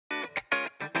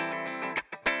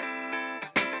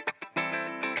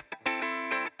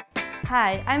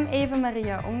Hi, I'm Eva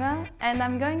Maria Unger and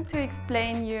I'm going to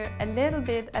explain you a little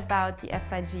bit about the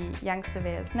FIG Young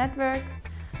Surveyors Network,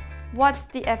 what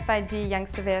the FIG Young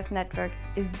Surveyors Network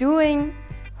is doing,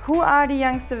 who are the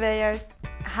Young Surveyors,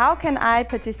 how can I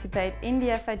participate in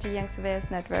the FIG Young Surveyors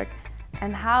Network,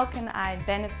 and how can I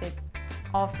benefit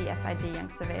of the FIG Young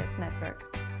Surveyors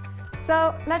Network.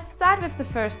 So let's start with the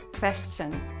first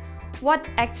question. What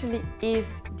actually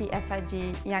is the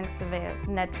FIG Young Surveyors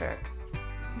Network?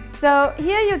 So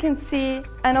here you can see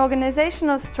an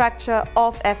organizational structure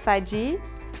of FIG,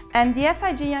 and the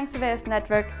FIG Young Surveyors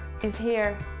Network is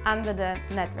here under the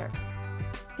networks.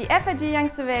 The FIG Young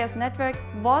Surveyors Network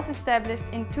was established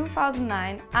in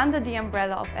 2009 under the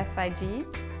umbrella of FIG.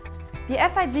 The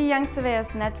FIG Young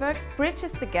Surveyors Network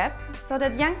bridges the gap so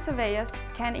that young surveyors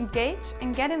can engage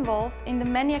and get involved in the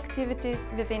many activities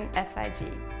within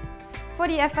FIG. For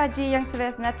the FIG Young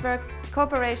Surveyors Network,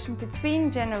 cooperation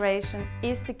between generations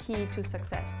is the key to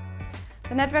success.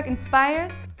 The network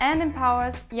inspires and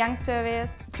empowers young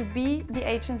surveyors to be the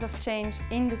agents of change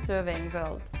in the surveying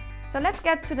world. So let's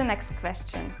get to the next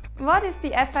question. What is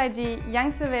the FIG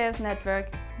Young Surveyors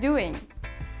Network doing?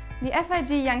 The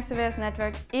FIG Young Surveyors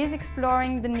Network is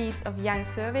exploring the needs of young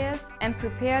surveyors and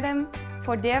prepare them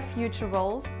for their future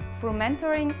roles through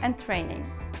mentoring and training.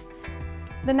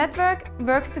 The network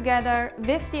works together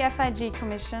with the FIG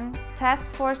Commission, task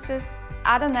forces,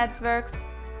 other networks,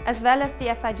 as well as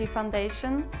the FIG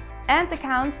Foundation and the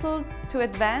Council to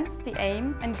advance the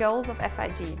aim and goals of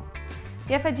FIG.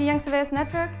 The FIG Young Surveyors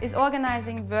Network is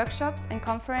organizing workshops and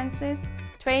conferences,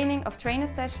 training of trainer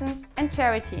sessions and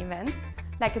charity events,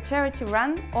 like a charity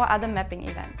run or other mapping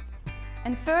events.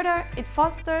 And further, it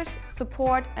fosters,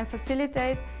 support and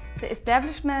facilitate the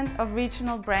establishment of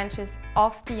regional branches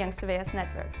of the Young Surveyors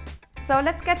Network. So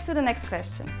let's get to the next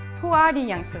question. Who are the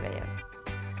Young Surveyors?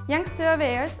 Young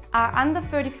surveyors are under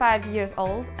 35 years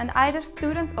old and either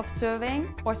students of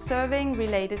surveying or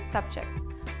surveying-related subjects,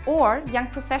 or young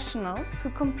professionals who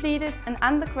completed an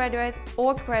undergraduate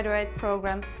or graduate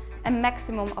program a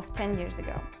maximum of 10 years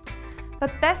ago.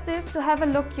 But best is to have a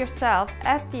look yourself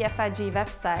at the FIG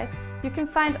website. You can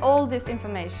find all this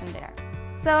information there.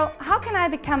 So how can I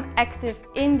become active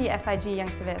in the FIG Young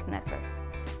Surveyors Network?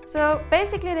 So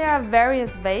basically there are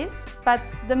various ways, but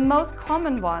the most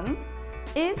common one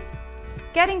is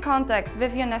get in contact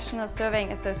with your National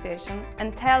Surveying Association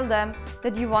and tell them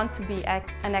that you want to be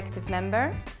an active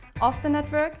member of the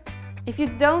network. If you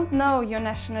don't know your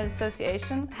national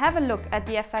association, have a look at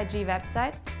the FIG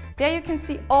website. There you can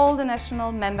see all the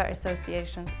national member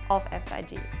associations of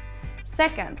FIG.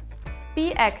 Second,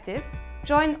 be active.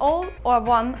 Join all or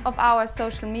one of our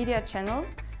social media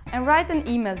channels and write an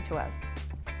email to us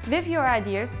with your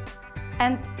ideas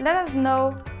and let us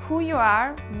know who you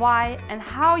are, why and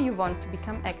how you want to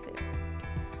become active.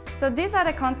 So these are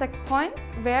the contact points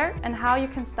where and how you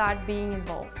can start being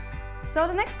involved. So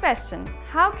the next question,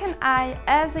 how can I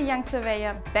as a young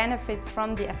surveyor benefit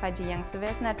from the FIG Young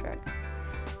Surveyors Network?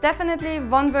 Definitely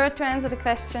one word to answer the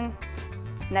question,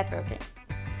 networking.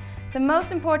 The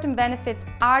most important benefits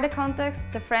are the contacts,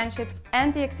 the friendships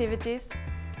and the activities.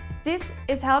 This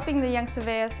is helping the young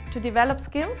surveyors to develop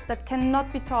skills that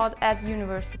cannot be taught at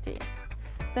university.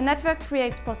 The network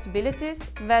creates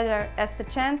possibilities, whether as the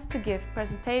chance to give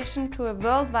presentation to a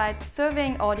worldwide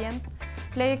surveying audience,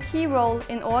 play a key role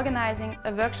in organizing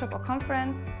a workshop or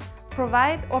conference,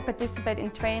 provide or participate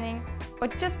in training, or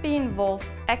just be involved,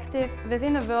 active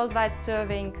within a worldwide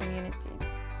surveying community.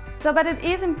 But it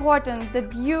is important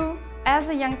that you, as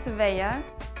a young surveyor,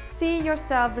 see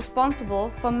yourself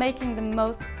responsible for making the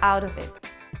most out of it.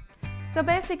 So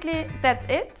basically that's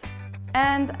it,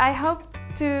 and I hope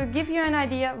to give you an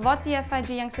idea what the FIG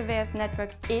Young Surveyors Network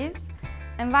is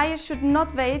and why you should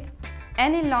not wait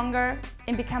any longer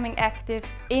in becoming active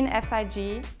in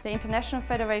FIG, the International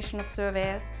Federation of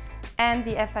Surveyors, and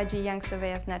the FIG Young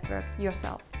Surveyors Network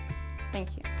yourself.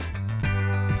 Thank you.